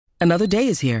Another day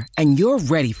is here, and you're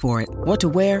ready for it. What to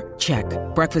wear? Check.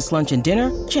 Breakfast, lunch, and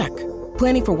dinner? Check.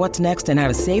 Planning for what's next and how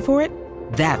to save for it?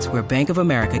 That's where Bank of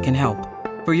America can help.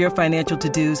 For your financial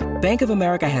to-dos, Bank of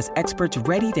America has experts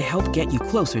ready to help get you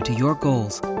closer to your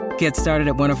goals. Get started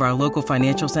at one of our local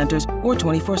financial centers or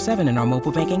 24/7 in our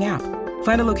mobile banking app.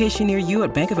 Find a location near you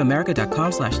at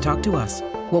bankofamerica.com/talktous.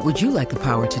 What would you like the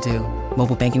power to do?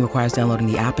 Mobile banking requires downloading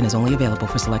the app and is only available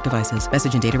for select devices.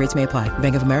 Message and data rates may apply.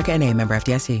 Bank of America N.A., member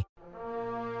FDIC.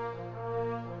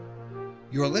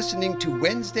 You're listening to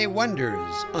Wednesday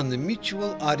Wonders on the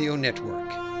Mutual Audio Network.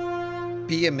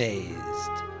 Be amazed.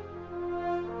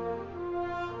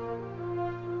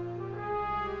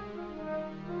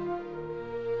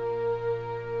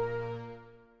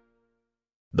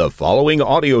 The following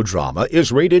audio drama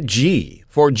is rated G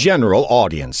for general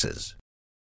audiences.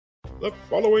 The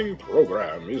following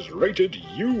program is rated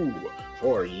U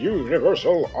for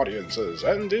universal audiences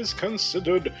and is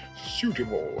considered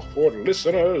suitable for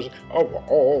listeners of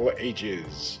all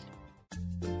ages.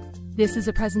 This is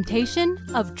a presentation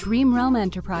of Dream Realm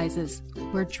Enterprises,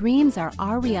 where dreams are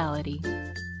our reality.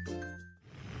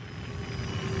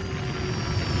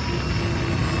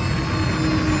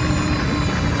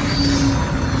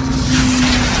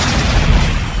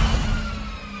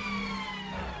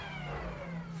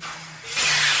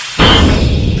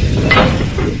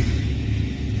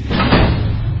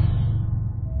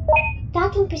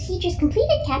 Docking procedures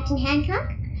completed, Captain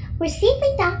Hancock. We're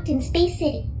safely docked in Space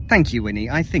City. Thank you, Winnie.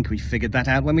 I think we figured that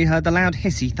out when we heard the loud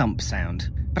hissy thump sound.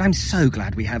 But I'm so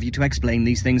glad we have you to explain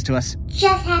these things to us.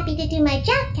 Just happy to do my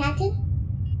job, Captain.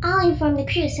 I'll inform the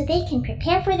crew so they can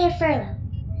prepare for their furlough.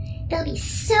 They'll be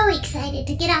so excited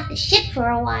to get off the ship for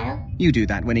a while. You do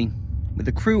that, Winnie. With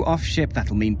the crew off ship,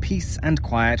 that'll mean peace and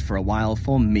quiet for a while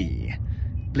for me.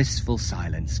 Blissful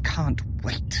silence. Can't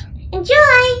wait.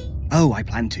 Enjoy! Oh, I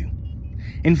plan to.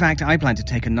 In fact, I plan to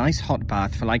take a nice hot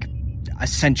bath for like a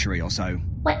century or so.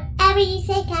 Whatever you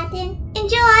say, Captain.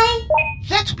 Enjoy!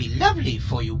 That'll be lovely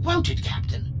for you, won't it,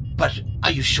 Captain? But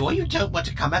are you sure you don't want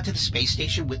to come out to the space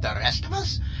station with the rest of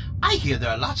us? I hear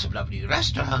there are lots of lovely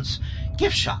restaurants,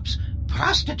 gift shops,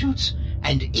 prostitutes,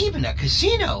 and even a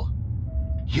casino.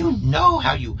 You know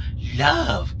how you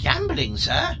love gambling,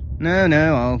 sir. No,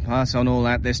 I'll pass on all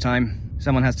that this time.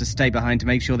 Someone has to stay behind to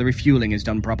make sure the refueling is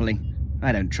done properly.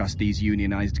 I don't trust these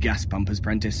unionized gas pumpers,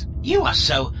 Prentice. You are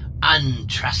so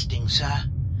untrusting, sir.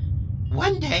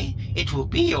 One day, it will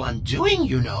be your undoing,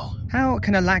 you know. How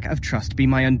can a lack of trust be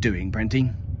my undoing,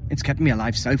 Prenty? It's kept me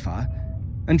alive so far.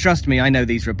 And trust me, I know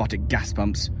these robotic gas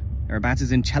pumps. They're about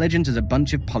as intelligent as a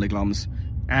bunch of polygloms.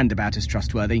 And about as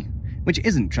trustworthy. Which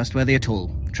isn't trustworthy at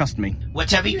all. Trust me.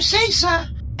 Whatever you say, sir.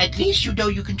 At least you know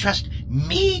you can trust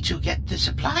me to get the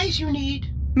supplies you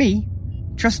need. Me?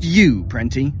 Trust you,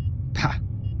 Prenty? Pah!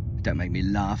 Don't make me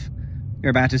laugh. You're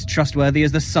about as trustworthy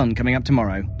as the sun coming up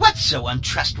tomorrow. What's so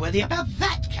untrustworthy about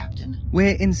that, Captain?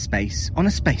 We're in space, on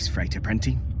a space freighter,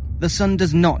 Prenty. The sun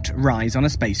does not rise on a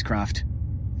spacecraft.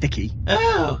 Vicky.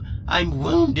 Oh, I'm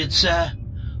wounded, sir.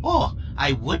 Or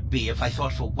I would be if I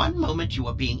thought for one moment you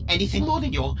were being anything more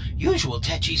than your usual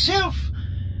tetchy self.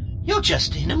 You're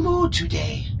just in a mood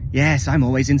today. Yes, I'm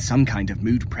always in some kind of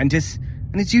mood, Prentice.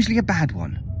 And it's usually a bad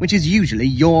one, which is usually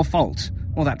your fault.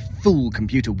 Or that fool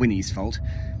computer Winnie's fault.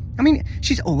 I mean,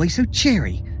 she's always so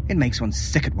cheery. It makes one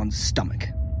sick at one's stomach.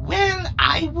 Well,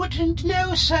 I wouldn't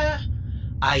know, sir.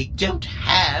 I don't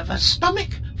have a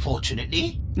stomach,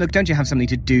 fortunately. Look, don't you have something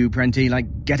to do, Prenty,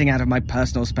 like getting out of my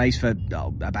personal space for,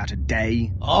 about a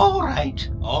day? All right.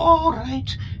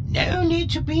 No need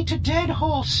to beat a dead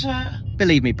horse, sir.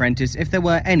 Believe me, Prentice, if there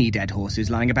were any dead horses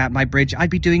lying about my bridge, I'd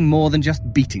be doing more than just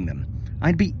beating them.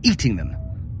 I'd be eating them.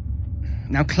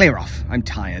 Now clear off. I'm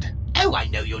tired. Oh, I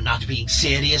know you're not being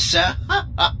serious, sir.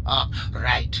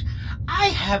 Right. I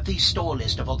have the store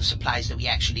list of all the supplies that we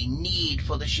actually need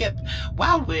for the ship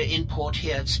while we're in port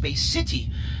here at Space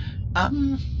City.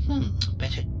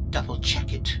 Better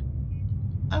double-check it.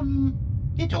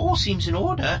 It all seems in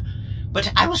order.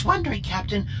 But I was wondering,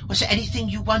 Captain, was there anything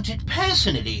you wanted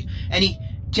personally? Any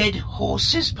dead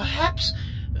horses, perhaps?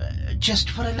 Just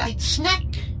for a light snack?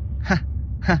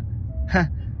 Ha.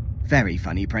 Very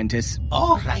funny, Prentice.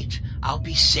 All right, I'll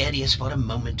be serious for a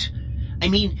moment. I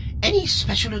mean, any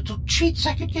special little treats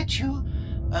I could get you?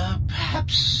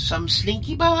 Perhaps some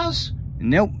Slinky bars?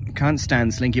 Nope, can't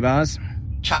stand Slinky bars.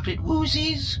 Chocolate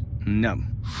woozies? No.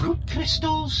 Fruit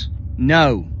crystals?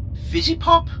 No. Fizzy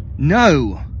pop?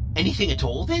 No. Anything at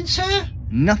all then, sir?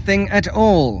 Nothing at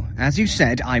all. As you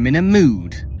said, I'm in a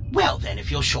mood. Well then,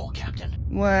 if you're sure, Captain.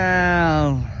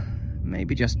 Well,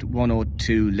 maybe just one or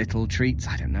two little treats,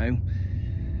 I don't know.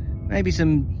 Maybe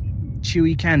some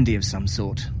chewy candy of some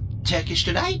sort. Turkish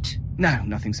delight? No,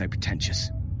 nothing so pretentious.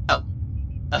 Oh,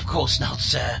 of course not,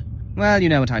 sir. Well, you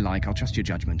know what I like. I'll trust your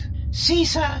judgment. See,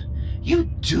 sir, you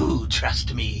do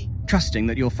trust me. Trusting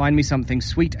that you'll find me something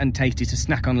sweet and tasty to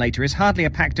snack on later is hardly a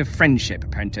pact of friendship,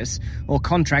 apprentice, or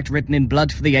contract written in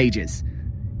blood for the ages.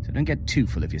 So don't get too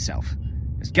full of yourself.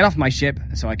 Just get off my ship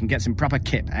so I can get some proper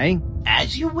kip, eh?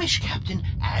 As you wish, Captain,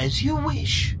 as you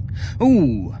wish.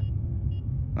 Ooh,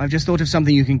 I've just thought of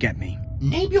something you can get me.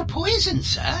 Name your poison,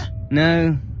 sir.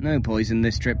 No poison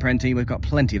this trip, Prenty. We've got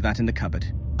plenty of that in the cupboard.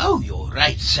 Oh, you're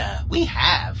right, sir. We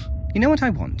have. You know what I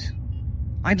want?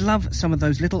 I'd love some of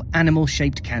those little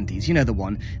animal-shaped candies. You know the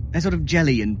one. They're sort of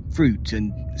jelly and fruit,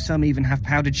 and some even have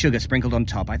powdered sugar sprinkled on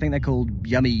top. I think they're called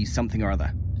Yummy something or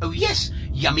other. Oh, yes,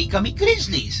 Yummy Gummy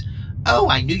Grizzlies. Oh,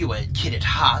 I knew you were a kid at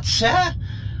heart, sir.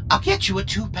 I'll get you a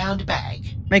 2-pound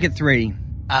bag. Make it 3.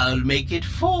 I'll make it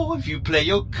 4 if you play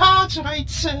your cards right,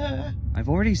 sir. I've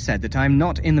already said that I'm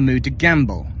not in the mood to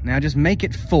gamble. Now just make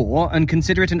it 4 and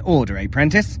consider it an order, eh,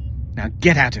 Prentice? Now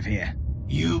get out of here.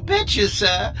 You betcha,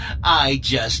 sir. I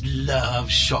just love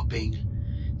shopping.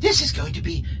 This is going to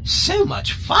be so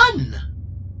much fun.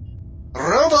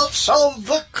 Robotz of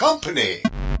the company.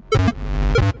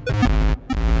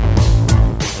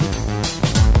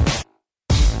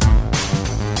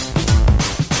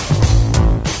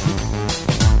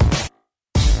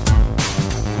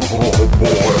 Oh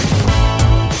boy.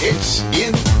 It's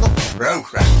in the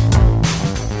program.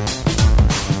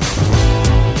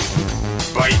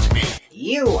 Bite me.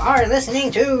 You are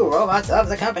listening to Robotz of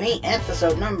the Company,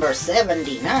 episode number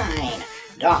 79,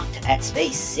 Docked at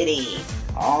Space City,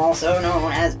 also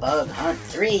known as Bug Hunt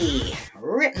 3,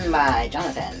 written by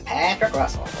Jonathan Patrick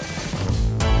Russell.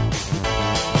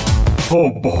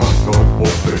 Oh boy, oh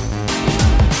boy.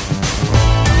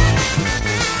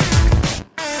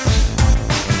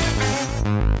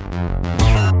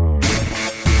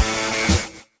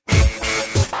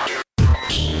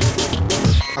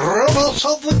 Robotz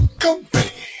of the company.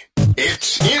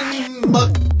 It's in the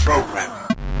program.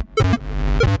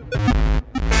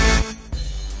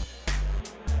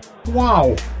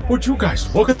 Wow, would you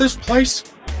guys look at this place?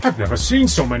 I've never seen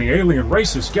so many alien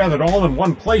races gathered all in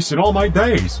one place in all my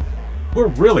days. We're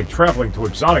really traveling to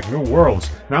exotic new worlds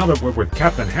now that we're with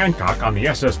Captain Hancock on the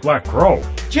SS Black Crow.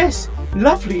 Yes,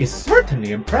 lovely is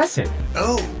certainly impressive.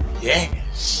 Oh,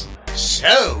 yes.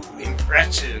 So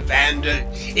impressive and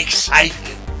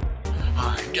exciting.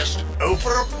 I'm just over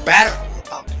a barrel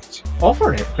of it.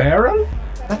 Over a barrel?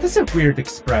 That is a weird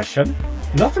expression.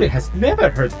 Lovely has never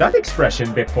heard that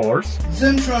expression before.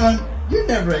 Zentron, you're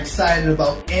never excited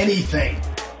about anything.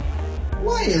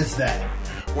 Why is that?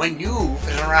 When you've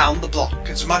been around the block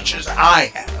as much as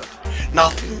I have,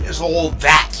 nothing is all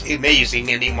that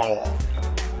amazing anymore.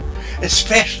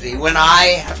 Especially when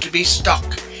I have to be stuck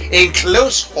in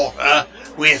close quarter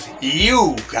with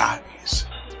you guys.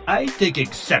 I take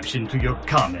exception to your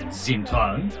comments,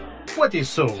 Zintron. What is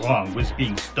so wrong with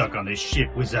being stuck on a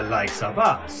ship with the likes of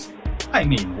us? I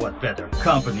mean, what better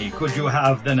company could you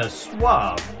have than a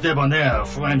suave, debonair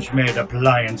French-made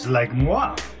appliance like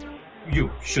moi?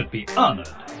 You should be honored.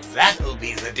 That'll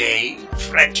be the day,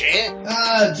 Frenchie.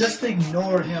 Just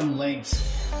ignore him,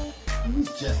 Lynx.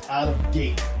 He's just out of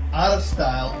date, out of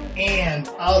style, and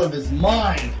out of his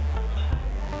mind.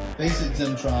 Face it,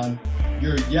 Zentron,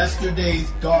 you're yesterday's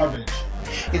garbage.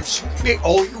 Insult me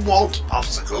all you want,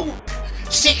 Popsicle.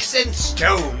 Sticks and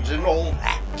stones and all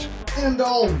that. And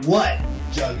all what,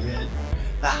 Jughead?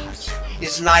 That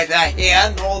is neither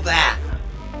here nor there.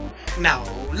 Now,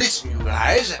 listen, you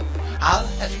guys. I'll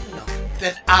have you know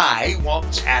that I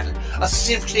once had a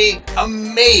simply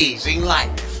amazing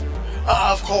life.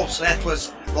 Of course, that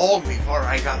was long before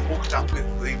I got hooked up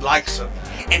with the likes of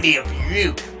any of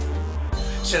you.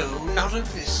 So none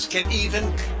of this can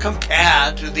even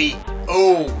compare to the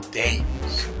old days.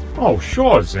 Oh,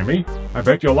 sure, Zimmy. I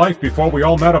bet your life before we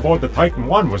all met aboard the Titan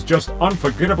 1 was just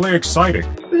unforgettably exciting.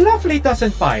 Lovely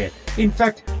doesn't buy it. In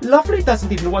fact, Lovely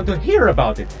doesn't even want to hear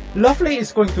about it. Lovely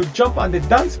is going to jump on the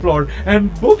dance floor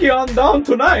and boogie on down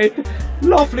tonight.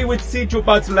 Lovely will see you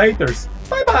buds later.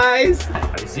 Bye-byes.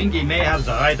 I think he may have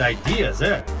the right idea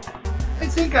there. I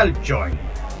think I'll join.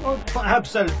 Or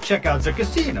perhaps I'll check out the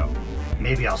casino.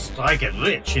 Maybe I'll strike it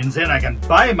rich, and then I can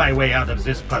buy my way out of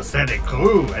this pathetic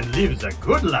crew and live the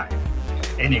good life.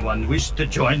 Anyone wish to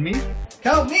join me?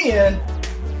 Count me in.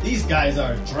 These guys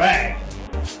are a drag.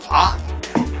 Fine.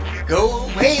 Go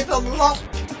away the lot.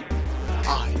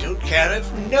 I don't care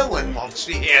if no one wants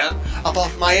to hear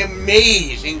about my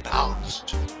amazing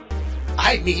past.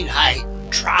 I mean, I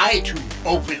try to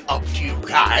open up to you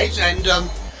guys, and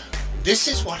this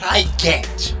is what I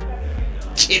get.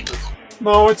 Typical.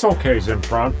 No, it's okay,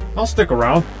 Zimtron. I'll stick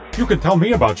around. You can tell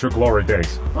me about your glory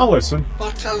days. I'll listen.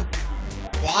 But,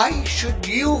 why should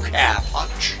you care,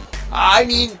 Punch? I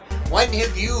mean, when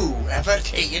have you ever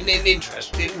taken an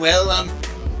interest in, well,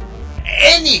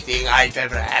 anything I've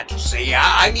ever had to say?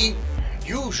 I mean,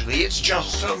 usually it's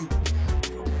just,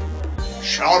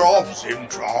 shut up,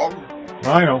 Zimtron.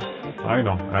 I know,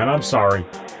 and I'm sorry.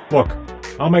 Look,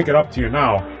 I'll make it up to you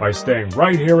now by staying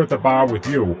right here at the bar with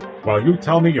you while you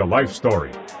tell me your life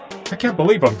story. I can't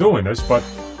believe I'm doing this, but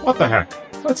what the heck?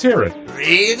 Let's hear it.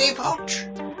 Really, Punch?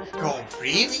 You're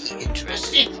really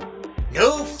interested?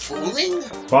 No fooling?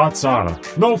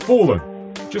 Batsana, no fooling.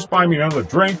 Just buy me another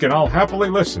drink and I'll happily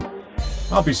listen.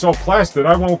 I'll be so plastered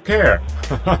I won't care.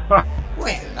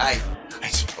 Well, I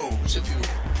suppose if you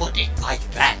put it like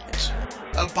that.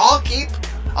 Barkeep,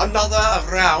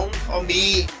 another round for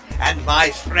me and my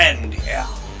friend here.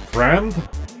 Friend?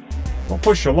 Well,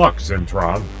 push your luck,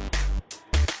 Zimtron.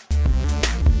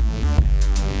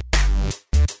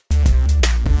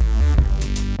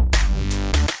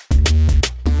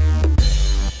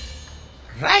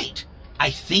 Right. I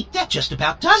think that just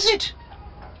about does it.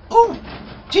 Oh,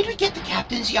 did we get the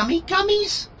captain's yummy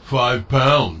gummies? 5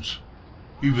 pounds.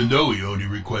 Even though he only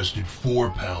requested 4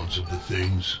 pounds of the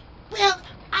things. Well,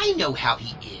 I know how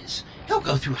he is. He'll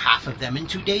go through half of them in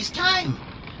 2 days' time.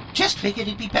 Just figured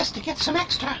it'd be best to get some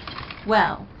extra.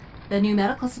 Well, the new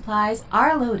medical supplies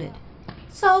are loaded.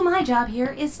 So my job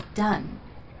here is done.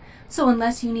 So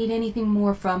unless you need anything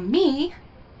more from me,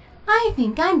 I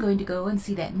think I'm going to go and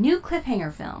see that new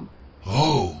cliffhanger film.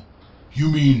 Oh, you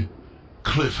mean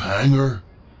Cliffhanger?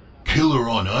 Killer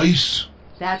on Ice?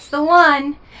 That's the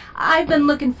one. I've been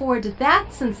looking forward to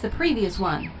that since the previous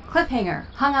one. Cliffhanger,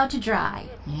 hung out to dry.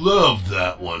 Loved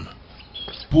that one.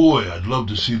 Boy, I'd love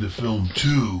to see the film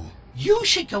too. You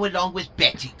should go along with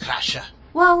Betty, Crusher.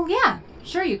 Well, yeah,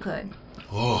 sure you could.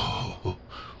 Oh,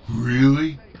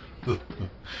 really?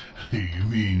 You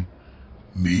mean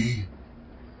me?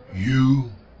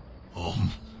 You?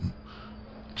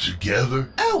 Together?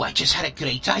 Oh, I just had a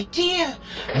great idea.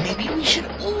 Maybe we should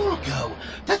all go.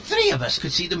 The 3 of us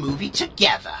could see the movie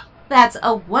together. That's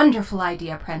a wonderful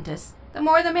idea, Prentice. The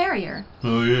more the merrier.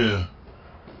 Oh, yeah.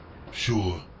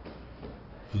 Sure.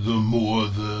 The more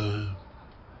the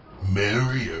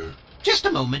merrier. Just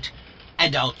a moment,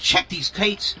 and I'll check these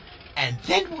crates, and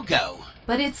then we'll go.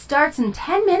 But it starts in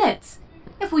 10 minutes.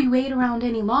 If we wait around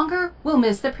any longer, we'll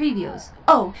miss the previews.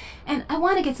 Oh, and I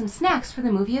want to get some snacks for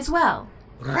the movie as well.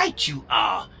 Right you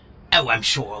are. Oh, I'm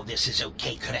sure all this is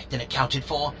okay, correct, and accounted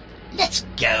for. Let's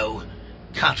go.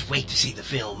 Can't wait to see the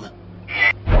film.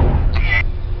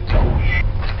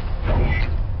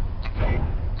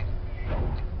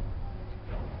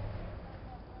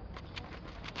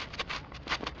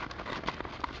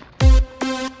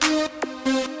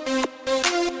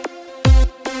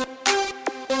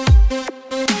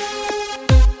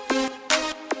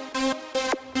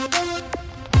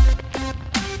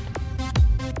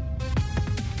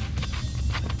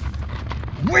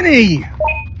 Winnie!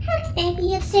 How can I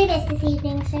be of service this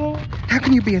evening, sir? How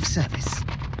can you be of service?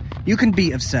 You can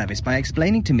be of service by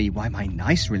explaining to me why my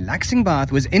nice, relaxing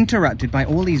bath was interrupted by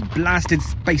all these blasted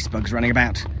space bugs running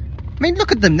about. I mean,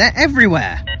 look at them, they're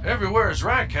everywhere. Everywhere is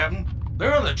right, Captain.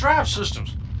 They're in the drive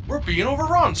systems. We're being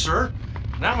overrun, sir.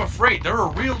 And I'm afraid they're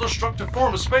a real destructive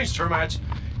form of space termites.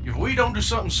 If we don't do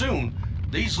something soon,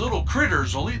 these little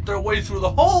critters will eat their way through the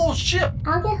whole ship.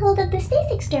 I'll get hold of the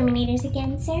space exterminators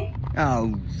again, sir.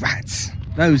 Oh, rats.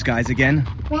 Those guys again.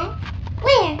 Rats?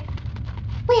 Where?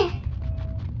 Where?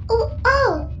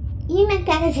 Oh! You meant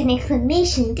that as an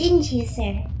exclamation, didn't you,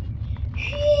 sir?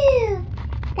 Phew!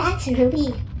 That's a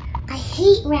relief. I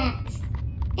hate rats.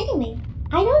 Anyway,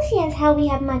 I don't see as how we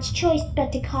have much choice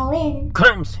but to call in.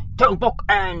 Clams, towboat,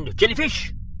 and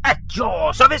jellyfish at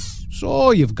your service.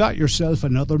 So you've got yourself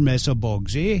another mess of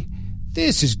bugs, eh?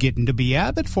 This is getting to be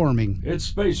habit-forming. It's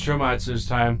space termites this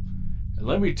time. And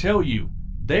let me tell you,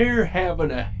 they're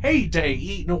having a heyday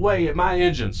eating away at my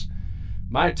engines.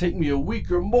 Might take me a week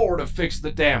or more to fix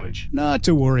the damage. Not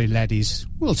to worry, laddies.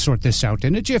 We'll sort this out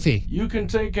in a jiffy. You can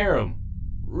take care of them.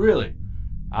 Really.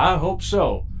 I hope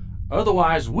so.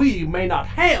 Otherwise, we may not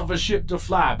have a ship to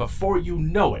fly before you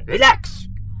know it. Relax.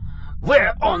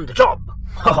 We're on the job.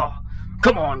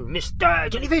 Come on,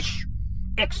 Mr. Jellyfish.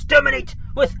 Exterminate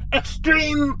with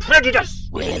extreme prejudice.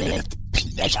 With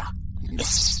pleasure,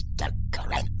 Mr.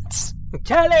 Grant.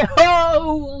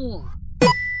 Tally-ho!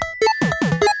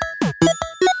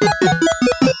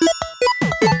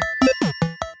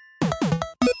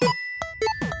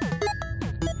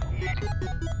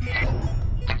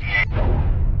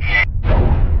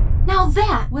 Now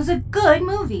that was a good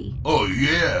movie. Oh,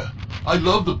 yeah. I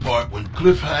love the part when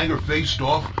Cliffhanger faced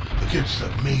off against the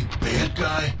main bad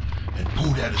guy and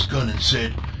pulled out his gun and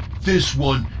said, "This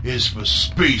one is for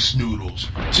Space Noodles.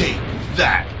 Take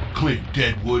that, Clint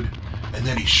Deadwood." And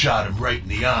then he shot him right in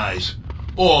the eyes.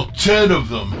 All 10 of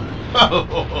them.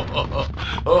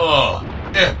 Oh,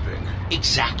 epic.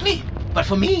 Exactly. But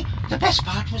for me, the best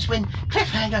part was when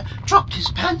Cliffhanger dropped his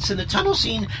pants in the tunnel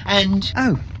scene and...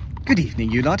 Oh, good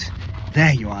evening, you lot.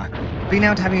 There you are. Been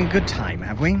out having a good time,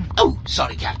 have we? Oh,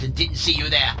 sorry, Captain. Didn't see you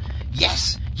there.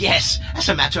 Yes. As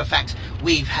a matter of fact,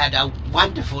 we've had a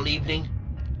wonderful evening.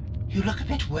 You look a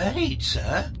bit worried,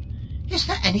 sir. Is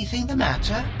there anything the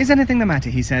matter? Is anything the matter,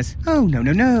 he says. Oh,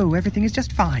 no. Everything is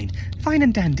just fine. Fine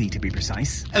and dandy, to be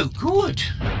precise. Oh, good.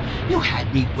 You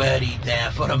had me worried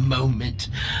there for a moment.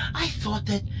 I thought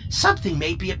that something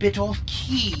may be a bit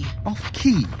off-key.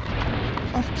 Off-key?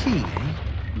 Off-key, eh?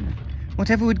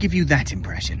 Whatever would give you that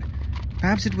impression?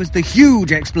 Perhaps it was the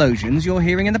huge explosions you're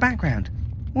hearing in the background.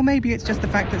 Or maybe it's just the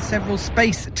fact that several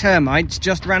space termites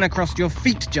just ran across your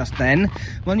feet just then,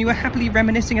 while you were happily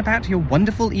reminiscing about your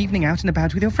wonderful evening out and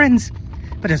about with your friends.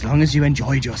 But as long as you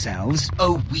enjoyed yourselves...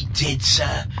 Oh, we did,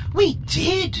 sir. We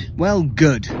did. Well,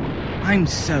 good. I'm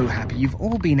so happy you've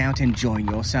all been out enjoying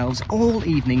yourselves all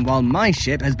evening while my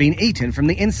ship has been eaten from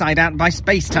the inside out by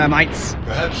space termites.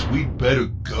 Perhaps we'd better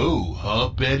go, huh,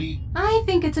 Betty? I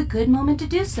think it's a good moment to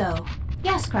do so.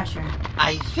 Yes, Crusher.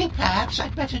 I think perhaps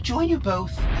I'd better join you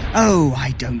both. Oh,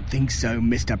 I don't think so,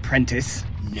 Mr. Prentice.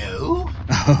 No?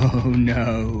 Oh,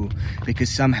 no.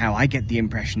 Because somehow I get the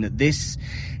impression that this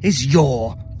is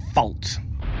your fault.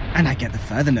 And I get the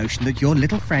further notion that your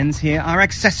little friends here are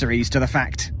accessories to the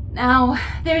fact. Now,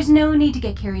 there's no need to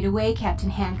get carried away, Captain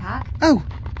Hancock. Oh,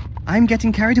 I'm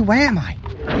getting carried away, am I?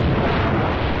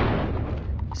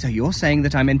 So you're saying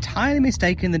that I'm entirely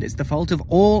mistaken, that it's the fault of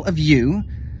all of you?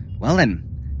 Well then,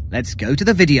 let's go to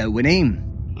the video, Winnie.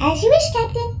 As you wish,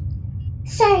 Captain.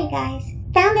 Sorry, guys.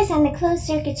 Found this on the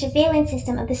closed-circuit surveillance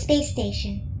system of the space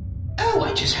station. Oh,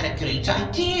 I just had a great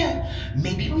idea.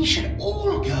 Maybe we should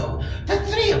all go. The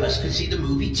 3 of us could see the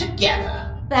movie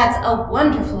together. That's a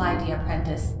wonderful idea,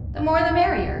 Prentice. The more the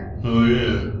merrier. Oh,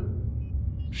 yeah.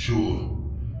 Sure.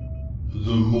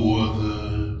 The more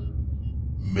the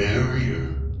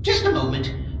merrier. Just a moment,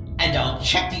 and I'll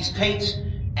check these crates,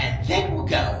 and then we'll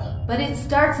go. But it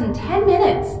starts in 10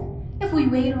 minutes. If we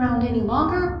wait around any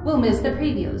longer, we'll miss the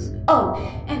previews. Oh,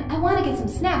 and I want to get some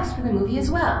snacks for the movie as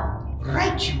well.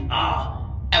 Right you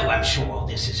are. Oh, I'm sure all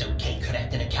this is okay,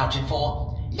 correct, and accounted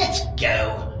for. Let's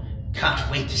go.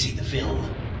 Can't wait to see the film.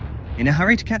 In a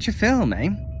hurry to catch a film, eh?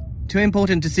 Too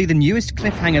important to see the newest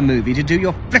Cliffhanger movie to do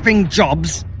your flipping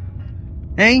jobs?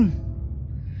 Eh?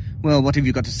 Well, what have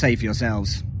you got to say for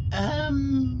yourselves?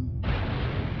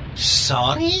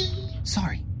 Sorry?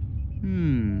 Sorry.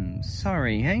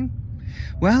 Sorry, eh?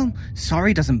 Well,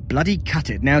 sorry doesn't bloody cut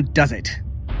it, now does it?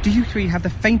 Do you 3 have the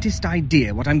faintest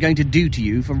idea what I'm going to do to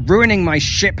you for ruining my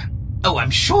ship? Oh,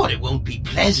 I'm sure it won't be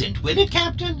pleasant, will it,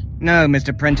 Captain? No,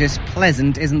 Mr. Prentice,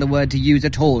 pleasant isn't the word to use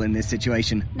at all in this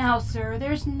situation. Now, sir,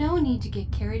 there's no need to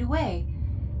get carried away.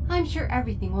 I'm sure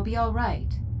everything will be all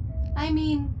right. I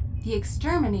mean, the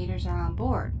exterminators are on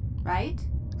board, right?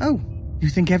 Oh, you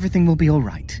think everything will be all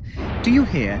right? Do you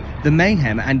hear the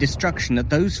mayhem and destruction that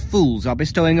those fools are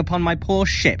bestowing upon my poor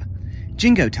ship?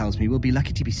 Jingo tells me we'll be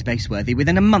lucky to be spaceworthy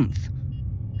within a month.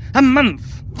 A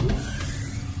month!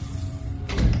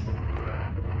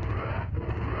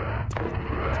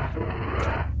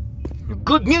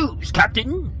 Good news,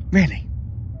 Captain. Really?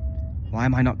 Why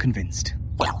am I not convinced?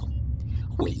 Well,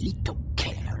 we took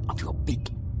care of your big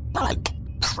bug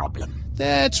problem.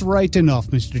 That's right enough,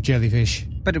 Mr. Jellyfish.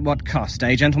 But at what cost,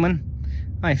 eh, gentlemen?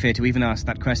 I fear to even ask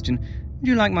that question. Would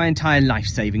you like my entire life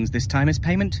savings this time as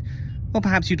payment? Or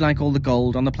perhaps you'd like all the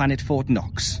gold on the planet Fort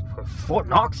Knox? Fort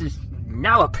Knox is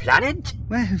now a planet?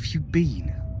 Where have you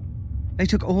been? They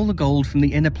took all the gold from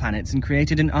the inner planets and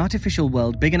created an artificial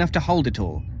world big enough to hold it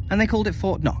all, and they called it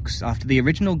Fort Knox after the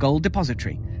original gold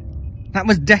depository. That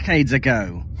was decades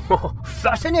ago. Oh,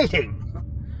 fascinating.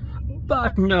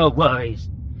 But no worries.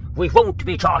 We won't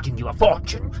be charging you a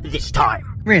fortune this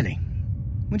time. Really?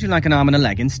 Would you like an arm and a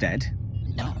leg instead?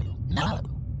 No.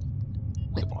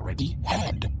 We've already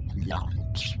had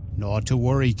lunch. Not to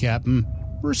worry, Captain.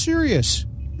 We're serious.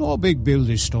 No big bill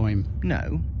this time.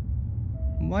 No.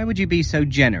 Why would you be so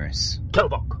generous?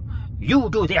 Tobok, you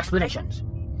do the explanations.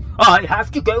 I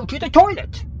have to go to the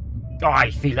toilet.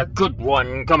 I feel a good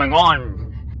one coming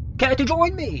on. Care to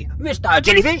join me, Mr.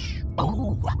 Jellyfish?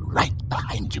 Oh, right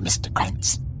behind you, Mr.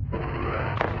 Krantz.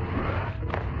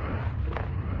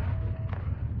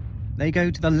 They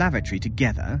go to the lavatory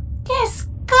together?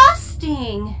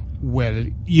 Disgusting! Well,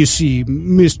 you see,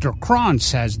 Mr.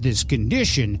 Krantz has this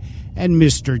condition, and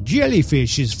Mr.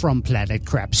 Jellyfish is from planet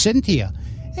Crapsentia.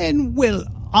 And, well,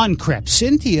 on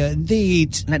Crapsentia, they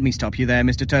eat... Let me stop you there,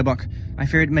 Mr. Tobok. I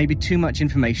fear it may be too much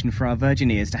information for our virgin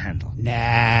ears to handle.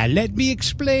 Nah, let me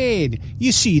explain.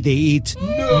 You see, they eat...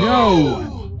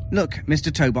 No! Look,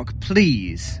 Mr. Tobok,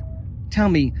 please. Tell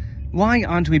me, why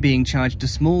aren't we being charged a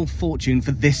small fortune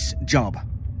for this job?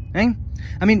 Eh?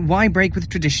 I mean, why break with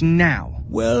tradition now?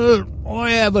 Well,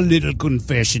 I have a little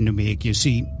confession to make, you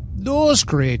see. Those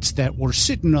crates that were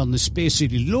sitting on the Space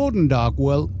City loading dock,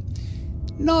 well,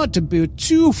 not to put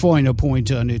too fine a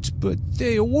point on it, but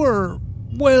they were,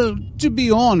 well, to be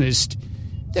honest,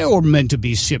 they were meant to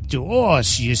be shipped to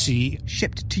us, you see.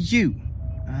 Shipped to you?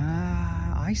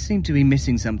 I seem to be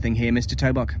missing something here, Mr.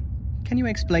 Tobok. Can you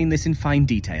explain this in fine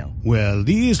detail? Well,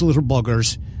 these little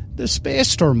buggers, the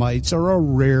space termites, are a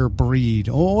rare breed,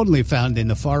 only found in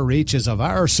the far reaches of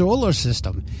our solar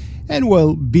system. And,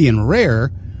 well, being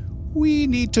rare, we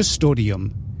need to study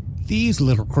them. These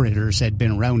little critters had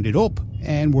been rounded up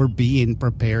and were being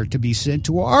prepared to be sent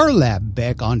to our lab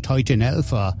back on Titan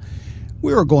Alpha.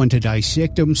 We were going to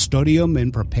dissect them, study them,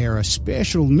 and prepare a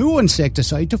special new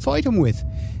insecticide to fight them with.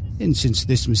 And since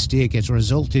this mistake has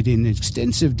resulted in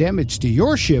extensive damage to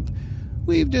your ship,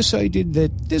 we've decided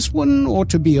that this one ought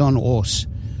to be on us.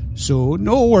 So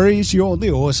no worries, you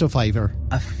only owe us a $5.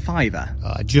 A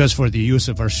 $5? Just for the use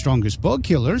of our strongest bug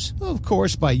killers. Of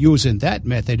course, by using that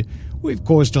method, we've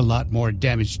caused a lot more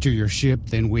damage to your ship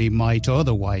than we might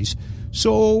otherwise.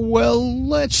 So, well,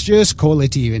 let's just call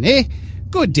it even, eh?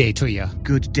 Good day to you.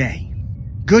 Good day?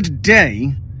 Good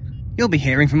day? You'll be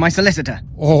hearing from my solicitor.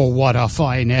 Oh, what a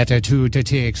fine attitude to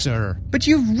take, sir. But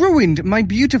you've ruined my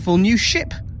beautiful new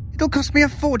ship. It'll cost me a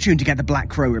fortune to get the Black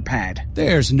Crow repaired.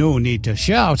 There's no need to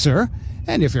shout, sir.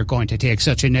 And if you're going to take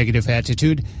such a negative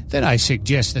attitude, then I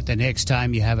suggest that the next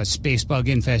time you have a space bug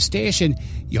infestation,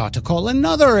 you ought to call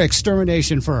another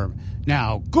extermination firm.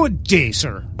 Now, good day,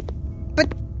 sir.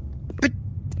 But...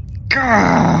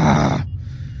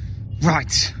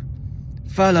 Right.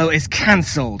 Furlough is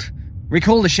cancelled.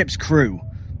 Recall the ship's crew.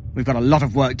 We've got a lot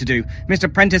of work to do.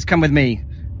 Mr. Prentice, come with me.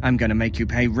 I'm going to make you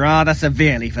pay rather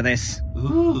severely for this.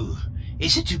 Ooh,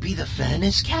 is it to be the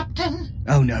furnace, Captain?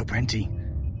 Oh no, Prenty.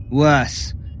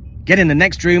 Worse. Get in the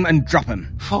next room and drop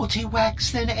him. 40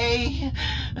 whacks then, eh?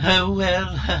 Oh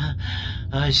well,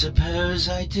 I suppose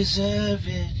I deserve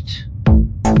it.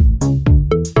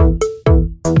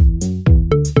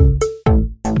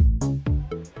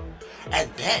 And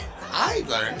then I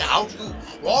learned how to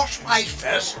wash my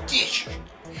first dish.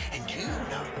 And you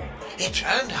know, it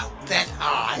turned out that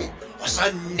I was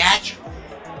a natural.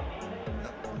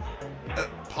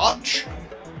 Podge?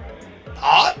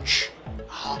 Podge?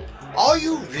 Are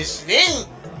you listening?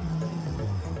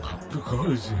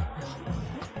 Because...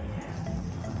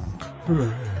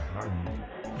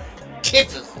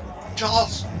 Typical.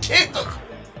 Just typical.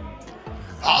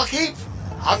 I'll keep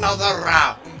another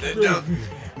round.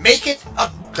 Make it a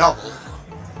double.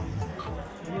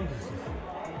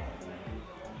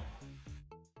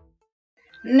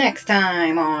 Next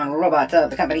time on Robotz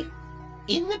of the Company.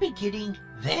 In the beginning,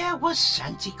 there was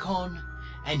Santicon,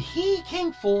 and he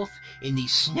came forth in the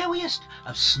snowiest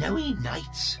of snowy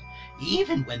nights,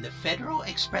 even when the Federal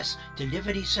Express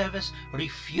Delivery Service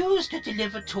refused to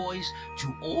deliver toys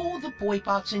to all the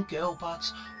boybots and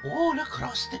girlbots all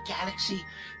across the galaxy,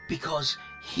 because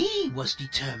he was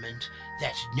determined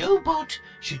that no bot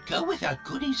should go without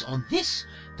goodies on this,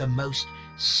 the most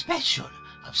special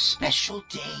of special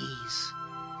days.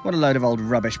 What a load of old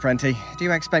rubbish, Prenty. Do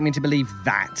you expect me to believe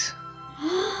that?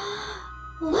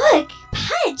 Look,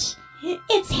 Pudge!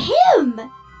 It's him!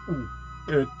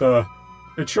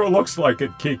 It sure looks like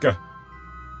it, Kika.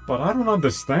 But I don't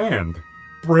understand.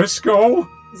 Briscoe?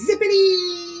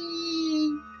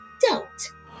 Zippity!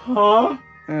 Don't. Huh?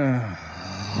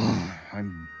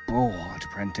 I'm bored,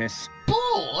 Prentice.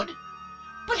 Bored?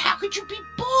 But how could you be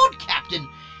bored, Captain?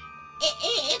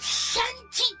 It's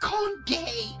Santicon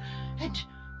Day, and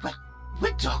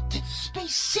we're docked at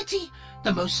Space City,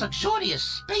 the most luxurious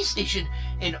space station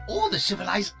in all the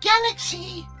civilized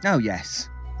galaxy. Oh yes,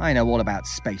 I know all about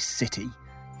Space City.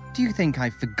 Do you think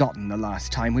I've forgotten the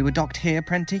last time we were docked here,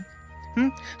 Prenty?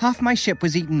 Half my ship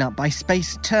was eaten up by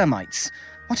space termites.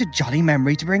 What a jolly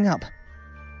memory to bring up.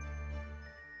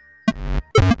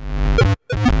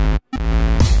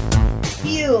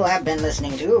 You have been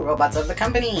listening to Robotz of the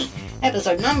Company,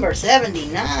 episode number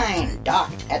 79,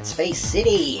 Docked at Space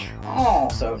City,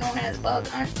 also known as Bug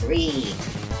Hunt 3,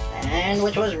 and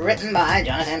which was written by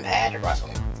Jonathan Patrick Russell,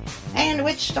 and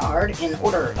which starred, in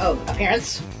order of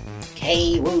appearance,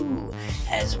 Kay Wu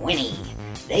as Winnie,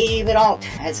 David Alt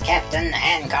as Captain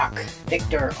Hancock,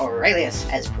 Victor Aurelius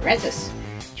as Prentice,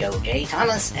 Joe J.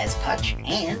 Thomas as Putch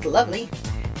and Lovely,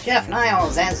 Jeff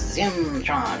Niles as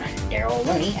Zimtron, Daryl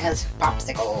Looney as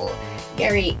Popsicle,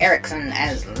 Gary Erickson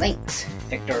as Lynx,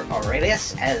 Victor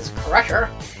Aurelius as Crusher,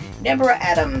 Deborah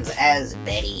Adams as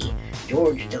Betty,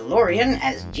 George DeLorean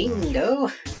as Jingo,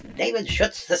 David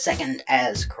Schutz II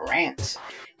as Krantz,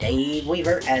 Dave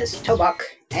Weaver as Tobok,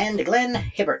 and Glenn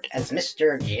Hibbert as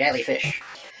Mr. Jellyfish.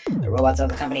 The Robots of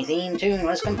the Company theme tune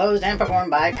was composed and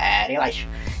performed by Patty Leish.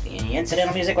 The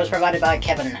incidental music was provided by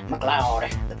Kevin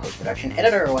MacLeod. The post-production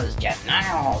editor was Jeff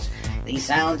Niles. The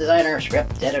sound designer,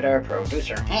 script editor,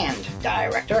 producer, and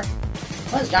director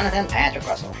was Jonathan Patrick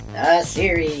Russell. The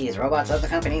series Robots of the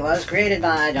Company was created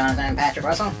by Jonathan Patrick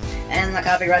Russell, and the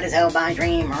copyright is held by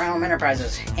Dream Realm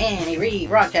Enterprises. Any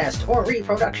rebroadcast or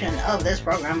reproduction of this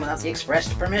program without the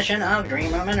expressed permission of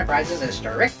Dream Realm Enterprises is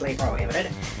strictly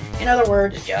prohibited. In other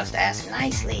words, just ask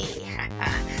nicely.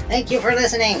 Thank you for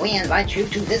listening. We invite you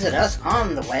to visit us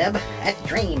on the web at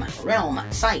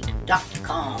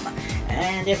dreamrealmsite.com.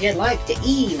 And if you'd like to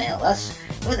email us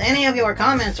with any of your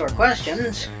comments or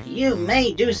questions, you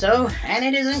may do so, and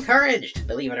it is encouraged,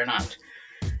 believe it or not.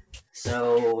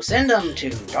 So send them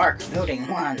to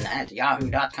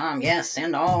darkbuilding1@yahoo.com. Yes,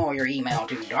 send all your email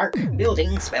to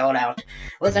darkbuilding, spelled out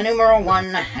with the numeral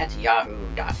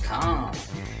 1@yahoo.com.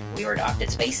 We were docked at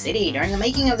Space City during the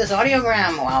making of this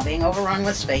audiogram while being overrun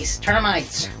with space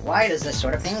termites. Why does this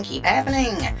sort of thing keep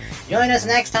happening? Join us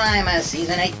next time as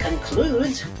Season 8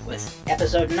 concludes with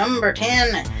episode number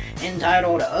 10,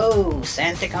 entitled Oh,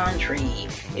 Santicon Tree.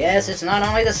 Yes, it's not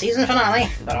only the season finale,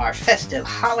 but our festive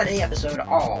holiday episode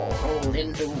all rolled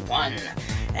into one.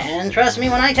 And trust me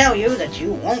when I tell you that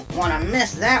you won't want to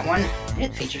miss that one.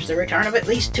 It features the return of at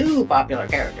least 2 popular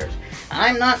characters.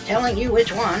 I'm not telling you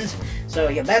which ones, so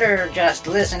you better just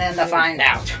listen in to find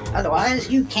out. Otherwise,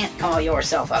 you can't call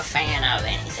yourself a fan of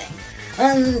anything.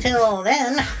 Until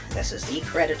then, this is the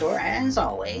Creditor, as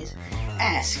always,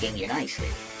 asking you nicely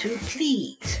to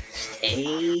please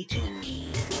stay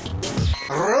tuned.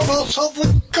 Robots of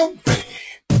the Company.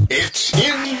 It's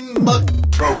in the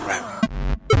program.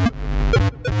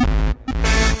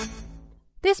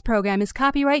 This program is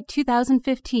copyright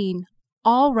 2015,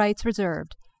 all rights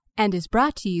reserved, and is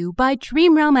brought to you by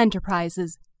Dream Realm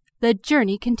Enterprises. The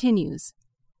journey continues.